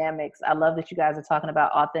the dynamics. I love that you guys are talking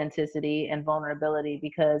about authenticity and vulnerability,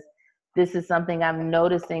 because this is something I'm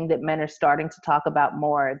noticing that men are starting to talk about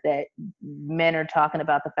more, that men are talking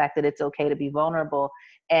about the fact that it's okay to be vulnerable.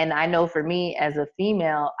 And I know for me as a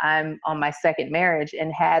female, I'm on my second marriage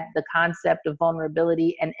and had the concept of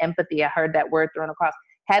vulnerability and empathy. I heard that word thrown across.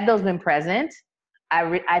 Had those been present,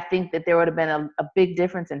 I think that there would have been a big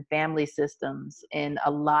difference in family systems, in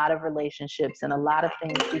a lot of relationships and a lot of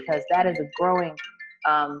things, because that is a growing,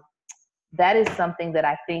 that is something that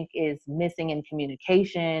I think is missing in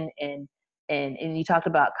communication. And you talked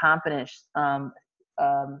about confidence, Sean,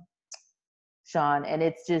 and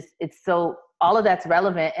it's so, all of that's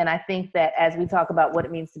relevant. And I think that as we talk about what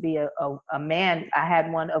it means to be a man, I had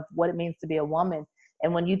one of what it means to be a woman.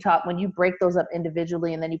 And when you break those up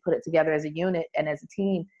individually and then you put it together as a unit and as a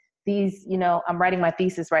team, these, I'm writing my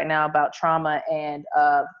thesis right now about trauma and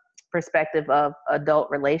perspective of adult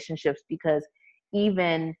relationships, because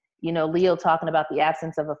even, Leo talking about the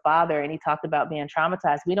absence of a father, and he talked about being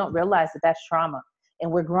traumatized. We don't realize that that's trauma.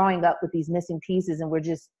 And we're growing up with these missing pieces, and we're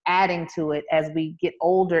just adding to it as we get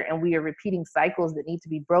older, and we are repeating cycles that need to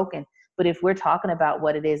be broken. But if we're talking about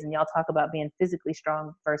what it is, and y'all talk about being physically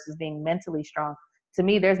strong versus being mentally strong, to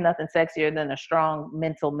me, there's nothing sexier than a strong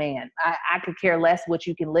mental man. I could care less what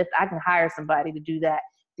you can lift. I can hire somebody to do that.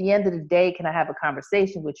 At the end of the day, can I have a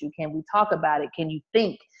conversation with you? Can we talk about it? Can you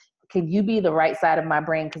think? Can you be the right side of my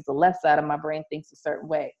brain? Because the left side of my brain thinks a certain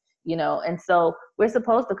way, And so we're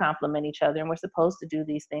supposed to complement each other, and we're supposed to do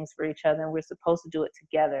these things for each other, and we're supposed to do it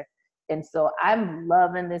together. And so I'm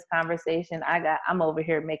loving this conversation. I'm over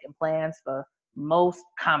here making plans for most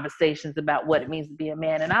conversations about what it means to be a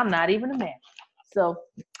man, and I'm not even a man. So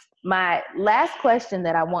my last question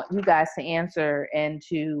that I want you guys to answer, and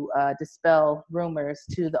to dispel rumors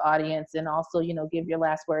to the audience, and also, give your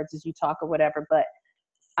last words as you talk or whatever. But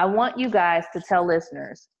I want you guys to tell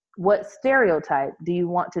listeners, what stereotype do you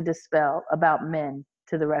want to dispel about men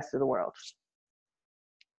to the rest of the world?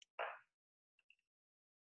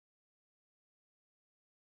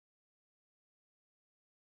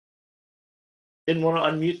 Didn't want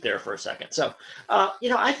to unmute there for a second. So,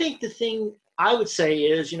 I think the thing I would say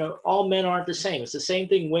is, all men aren't the same. It's the same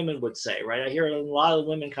thing women would say, right? I hear it in a lot of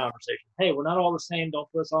women conversations. Hey, we're not all the same. Don't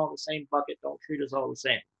put us all in the same bucket. Don't treat us all the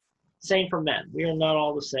same. Same for men. We are not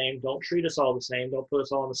all the same. Don't treat us all the same. Don't put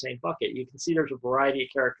us all in the same bucket. You can see there's a variety of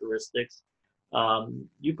characteristics.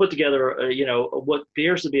 You put together, what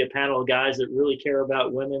appears to be a panel of guys that really care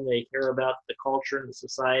about women. They care about the culture and the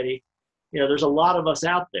society. There's a lot of us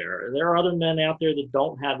out there. There are other men out there that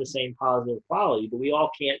don't have the same positive quality, but we all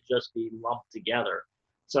can't just be lumped together.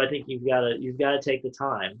 So I think you've got to take the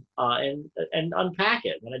time and unpack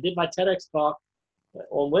it. When I did my TEDx talk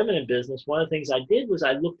on women in business, one of the things I did was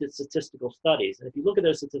I looked at statistical studies. And if you look at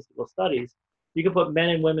those statistical studies, you can put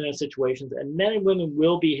men and women in situations, and men and women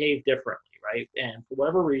will behave differently, right? And for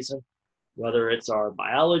whatever reason, whether it's our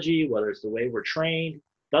biology, whether it's the way we're trained,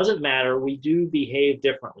 doesn't matter. We do behave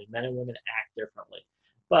differently. Men and women act differently.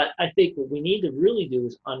 But I think what we need to really do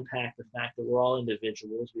is unpack the fact that we're all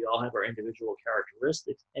individuals. We all have our individual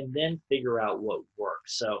characteristics, and then figure out what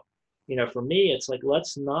works. So, for me, it's like,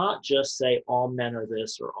 let's not just say all men are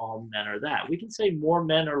this or all men are that. We can say more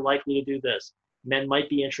men are likely to do this. Men might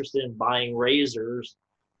be interested in buying razors,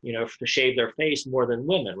 to shave their face more than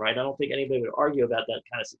women, right? I don't think anybody would argue about that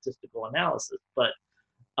kind of statistical analysis. But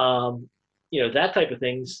that type of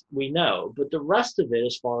things we know. But the rest of it,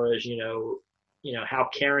 as far as how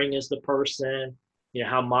caring is the person,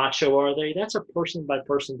 how macho are they? That's a person by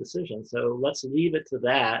person decision. So let's leave it to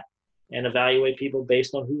that and evaluate people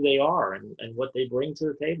based on who they are and what they bring to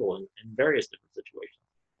the table in various different situations.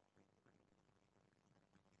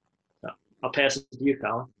 So I'll pass it to you,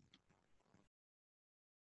 Colin.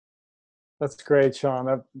 That's great,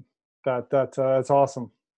 Sean. That's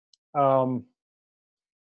awesome.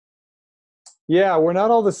 Yeah, we're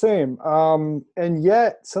not all the same. And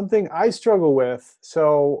yet something I struggle with.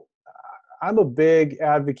 So I'm a big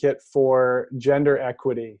advocate for gender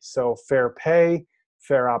equity. So fair pay,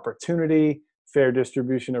 fair opportunity, fair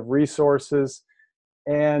distribution of resources.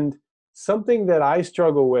 And something that I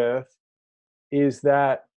struggle with is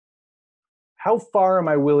that how far am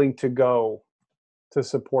I willing to go to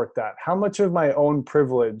support that? How much of my own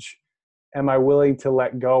privilege am I willing to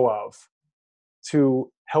let go of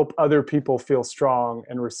to help other people feel strong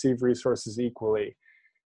and receive resources equally?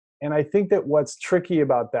 And I think that what's tricky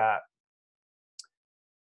about that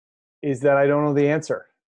is that I don't know the answer.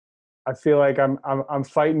 I feel like I'm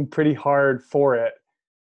fighting pretty hard for it,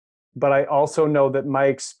 but I also know that my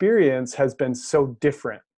experience has been so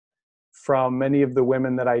different from many of the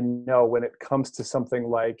women that I know when it comes to something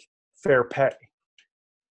like fair pay.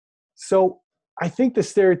 So I think the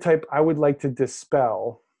stereotype I would like to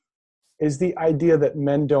dispel is the idea that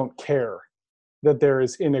men don't care that there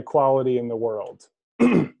is inequality in the world.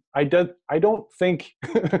 I don't think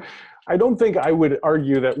I would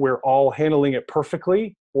argue that we're all handling it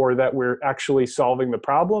perfectly, or that we're actually solving the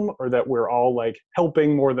problem, or that we're all like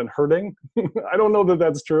helping more than hurting. I don't know that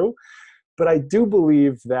that's true, but I do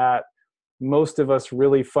believe that most of us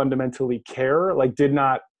really fundamentally care. Like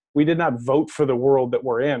we did not vote for the world that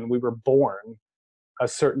we're in. We were born a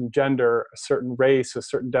certain gender, a certain race, a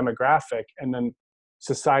certain demographic, and then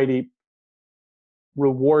society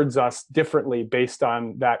rewards us differently based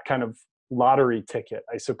on that kind of lottery ticket,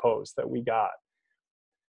 I suppose, that we got.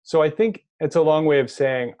 So I think it's a long way of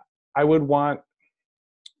saying I would want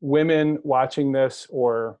women watching this,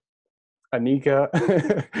 or Anika,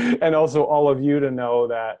 and also all of you, to know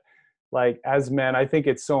that, like, as men, I think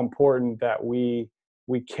it's so important that we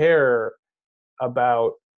care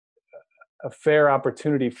about a fair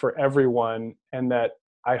opportunity for everyone, and that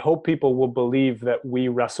I hope people will believe that we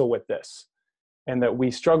wrestle with this, and that we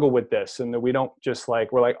struggle with this, and that we don't just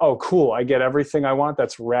we're like, oh, cool, I get everything I want,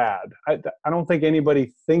 that's rad. I don't think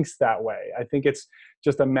anybody thinks that way. I think it's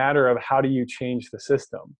just a matter of how do you change the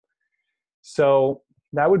system. So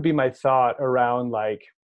that would be my thought around,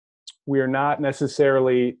 we're not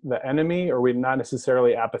necessarily the enemy, or we're not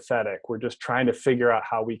necessarily apathetic. We're just trying to figure out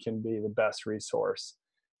how we can be the best resource.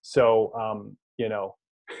 So,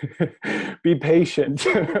 be patient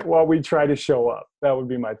while we try to show up. That would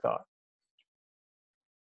be my thought.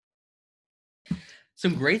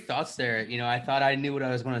 Some great thoughts there. I thought I knew what I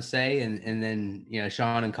was going to say, and then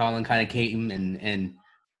Sean and Colin kind of came and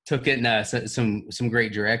took it in some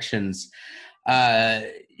great directions.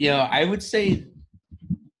 I would say,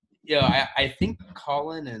 I think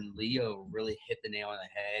Colin and Leo really hit the nail on the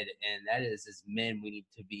head, and that is, as men, we need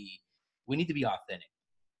to be authentic.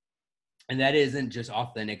 And that isn't just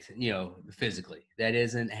authentic, physically. That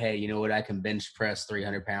isn't, hey, you know what, I can bench press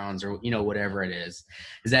 300 pounds, or, whatever it is.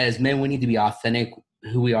 Is that as men, we need to be authentic,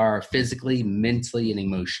 who we are physically, mentally, and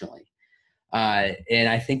emotionally. And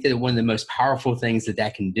I think that one of the most powerful things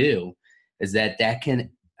that can do is that can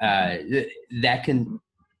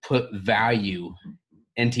put value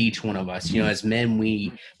into each one of us. As men,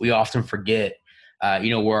 we often forget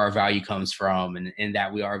where our value comes from and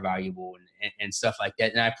that we are valuable and stuff like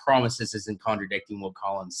that. And I promise this isn't contradicting what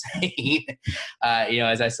Colin's saying.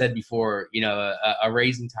 As I said before, a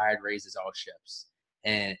raising tide raises all ships,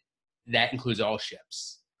 and that includes all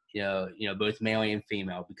ships, both male and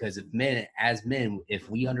female, because as men, if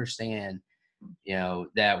we understand,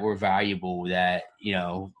 that we're valuable, that,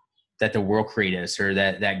 that the world created us, or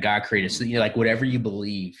that God created us, so, like whatever you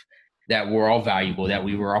believe, that we're all valuable, that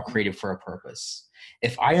we were all created for a purpose.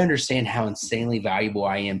 If I understand how insanely valuable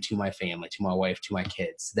I am to my family, to my wife, to my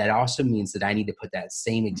kids, that also means that I need to put that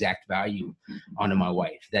same exact value onto my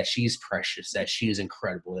wife, that she's precious, that she is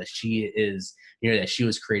incredible, that she is, that she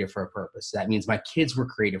was created for a purpose. That means my kids were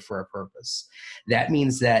created for a purpose. That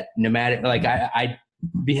means that no matter, like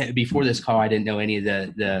before this call, I didn't know any of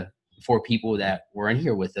the 4 people that were in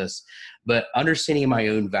here with us, but understanding my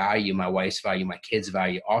own value, my wife's value, my kids'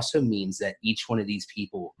 value also means that each one of these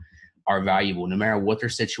people are valuable, no matter what their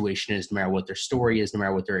situation is, no matter what their story is, no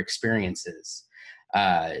matter what their experience is.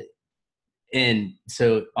 And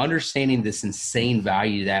so understanding this insane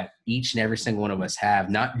value that each and every single one of us have,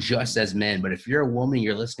 not just as men, but if you're a woman,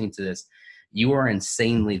 you're listening to this, you are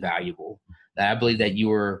insanely valuable. I believe that you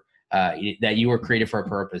were created for a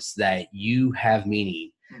purpose, that you have meaning.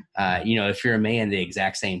 If you're a man, the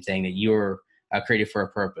exact same thing, that you're created for a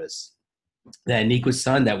purpose. That Nico's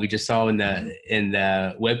son that we just saw in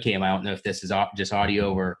the webcam, I don't know if this is just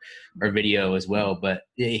audio or video as well, but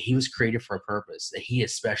he was created for a purpose, that he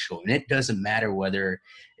is special. And it doesn't matter whether,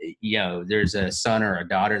 there's a son or a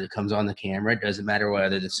daughter that comes on the camera. It doesn't matter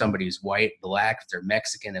whether somebody's white, black, if they're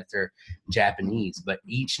Mexican, if they're Japanese, but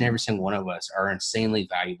each and every single one of us are insanely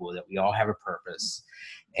valuable, that we all have a purpose,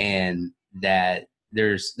 and that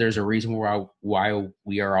there's a reason why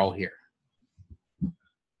we are all here.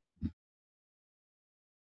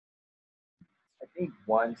 I think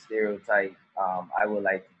one stereotype I would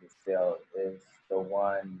like to dispel is the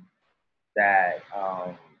one that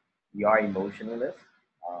you are emotionless.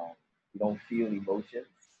 You don't feel emotions.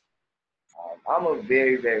 I'm a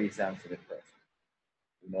very, very sensitive person,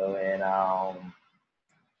 and I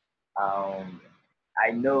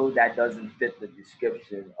know that doesn't fit the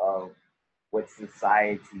description of what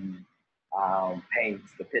society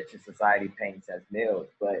paints, the picture society paints as males,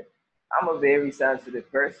 but I'm a very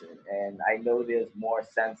sensitive person, and I know there's more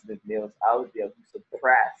sensitive males out there who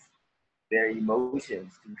suppress their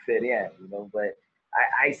emotions to fit in, but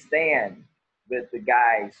I stand with the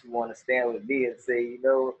guys who want to stand with me and say,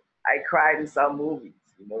 I cry to some movies,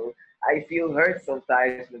 I feel hurt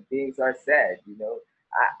sometimes when things are said,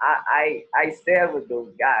 I stand with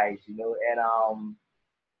those guys, and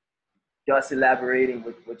just elaborating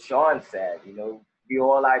with what Sean said, we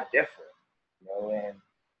all are different, and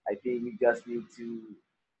I think we just need to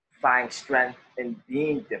find strength in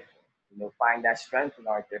being different, find that strength in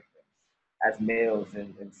our difference as males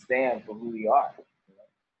and stand for who we are.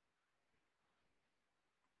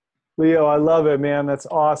 Leo, I love it, man. That's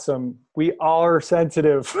awesome. We all are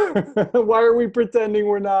sensitive. Why are we pretending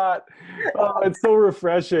we're not? It's so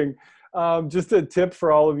refreshing. Just a tip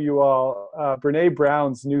for all of you all. Brene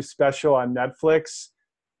Brown's new special on Netflix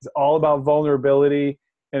is all about vulnerability.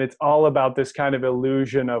 And it's all about this kind of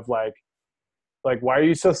illusion of like, why are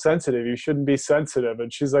you so sensitive? You shouldn't be sensitive. And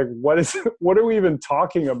she's like, what are we even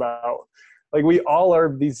talking about? Like, we all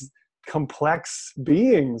are these complex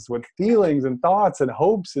beings with feelings and thoughts and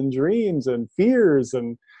hopes and dreams and fears,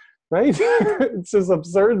 and right? It's just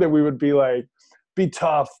absurd that we would be like, be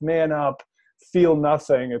tough, man up, feel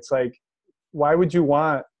nothing. It's like, why would you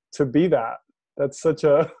want to be that? That's such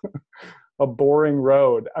a boring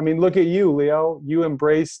road. I mean, look at you, Leo. You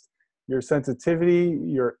embraced your sensitivity,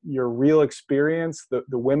 your real experience,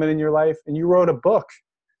 the women in your life, and you wrote a book.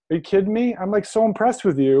 Are you kidding me? I'm like so impressed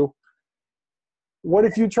with you. What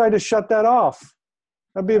if you tried to shut that off?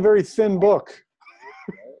 That'd be a very thin book.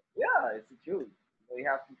 Yeah, it's the truth. You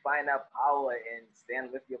have to find that power and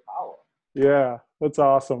stand with your power. Yeah, that's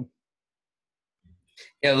awesome.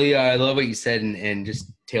 Yeah, Leo, I love what you said, and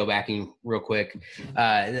just tailbacking real quick.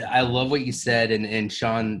 I love what you said, and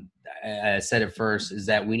Sean said it first, is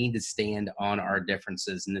that we need to stand on our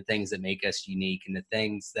differences and the things that make us unique and the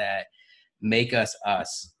things that make us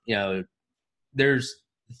us. There's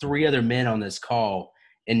 3 other men on this call,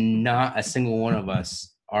 and not a single one of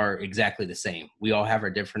us are exactly the same. We all have our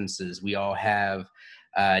differences. We all have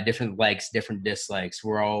different likes, different dislikes.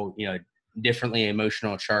 We're all, differently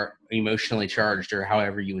emotionally charged, or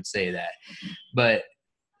however you would say that. But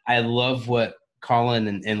I love what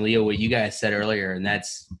Colin and Leo, what you guys said earlier, and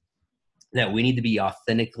that's that we need to be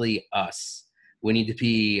authentically us. We need to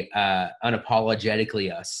be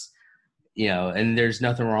unapologetically us. And there's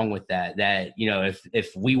nothing wrong with that. That,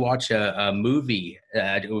 if we watch a movie,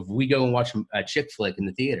 if we go and watch a chick flick in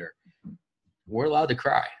the theater, we're allowed to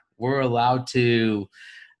cry. We're allowed to,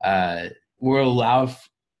 allow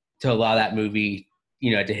that movie,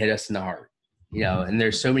 to hit us in the heart. And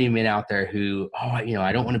there's so many men out there who, I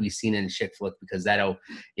don't want to be seen in a chick flick because that'll,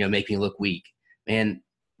 make me look weak. Man,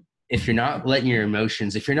 if you're not letting your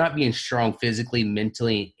emotions, if you're not being strong physically,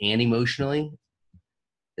 mentally, and emotionally,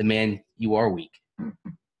 then man, you are weak.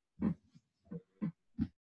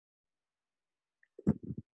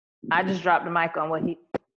 I just dropped the mic on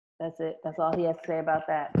that's it. That's all he has to say about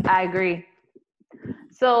that. I agree.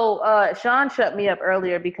 So Sean shut me up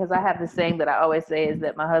earlier because I have this saying that I always say is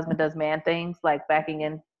that my husband does man things, like backing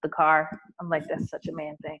in the car. I'm like, that's such a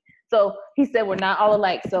man thing. So he said we're not all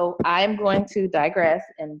alike. So I'm going to digress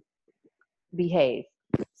and behave.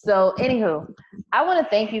 So anywho, I want to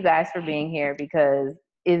thank you guys for being here because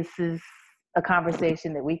this is a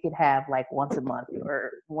conversation that we could have like once a month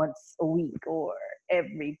or once a week or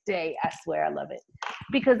every day. I swear I love it.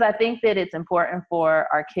 Because I think that it's important for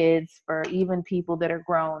our kids, for even people that are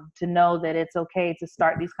grown, to know that it's okay to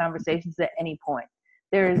start these conversations at any point.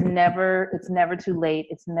 It's never too late.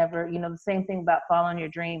 It's never, the same thing about following your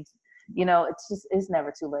dreams. It's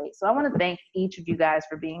never too late. So I want to thank each of you guys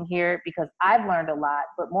for being here because I've learned a lot,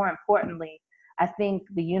 but more importantly, I think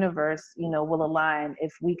the universe, will align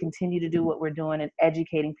if we continue to do what we're doing and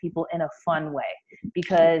educating people in a fun way,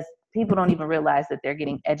 because people don't even realize that they're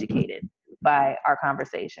getting educated by our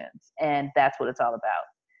conversations. And that's what it's all about.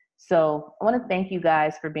 So I want to thank you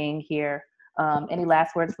guys for being here. Any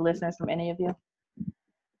last words for listeners from any of you?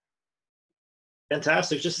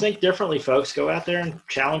 Fantastic. Just think differently, folks. Go out there and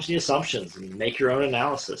challenge the assumptions and make your own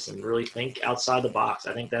analysis and really think outside the box.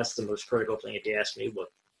 I think that's the most critical thing if you ask me what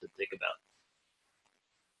to think about.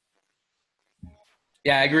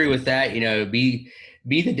 Yeah, I agree with that. Be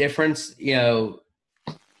the difference.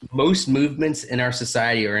 Most movements in our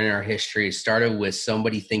society or in our history started with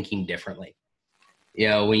somebody thinking differently.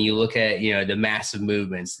 When you look at, the massive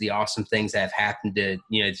movements, the awesome things that have happened to,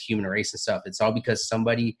 the human race and stuff, it's all because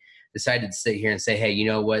somebody decided to sit here and say, hey, you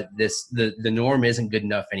know what, the norm isn't good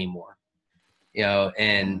enough anymore. I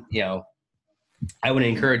would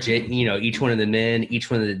encourage it, each one of the men, each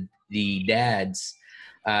one of the dads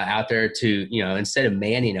out there to, instead of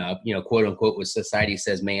manning up, quote unquote, what society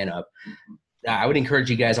says man up, I would encourage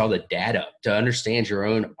you guys all to dad up, to understand your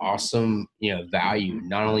own awesome, value,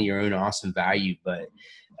 not only your own awesome value, but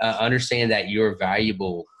understand that you're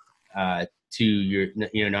valuable to your,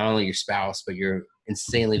 not only your spouse, but you're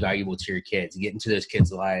insanely valuable to your kids. Get into those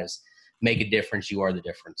kids' lives, make a difference. You are the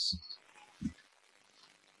difference.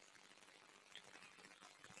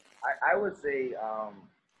 I would say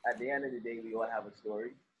at the end of the day, we all have a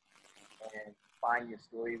story, and find your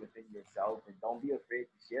story within yourself, and don't be afraid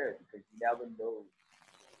to share it because you never know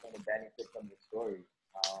who's going to benefit from your story.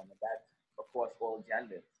 And that's across all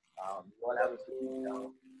genders. We all have a story to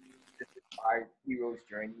tell. This is our hero's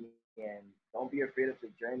journey, and don't be afraid of the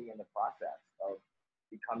journey and the process of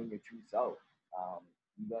becoming your true self.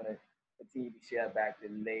 You're going to continue to share back the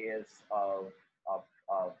layers of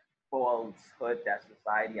falsehood that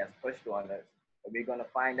society has pushed on us, and we're going to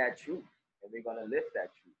find that truth, and we're going to live that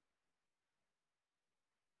truth.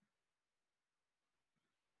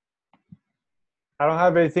 I don't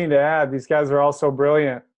have anything to add. These guys are all so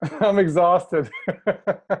brilliant. I'm exhausted.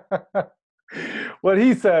 What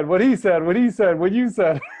you said.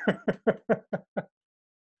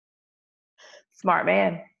 Smart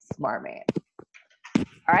man.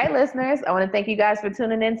 All right, listeners, I want to thank you guys for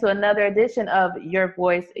tuning in to another edition of Your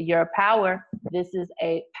Voice, Your Power. This is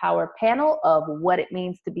a power panel of what it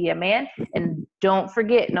means to be a man. And don't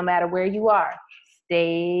forget, no matter where you are,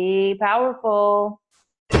 stay powerful.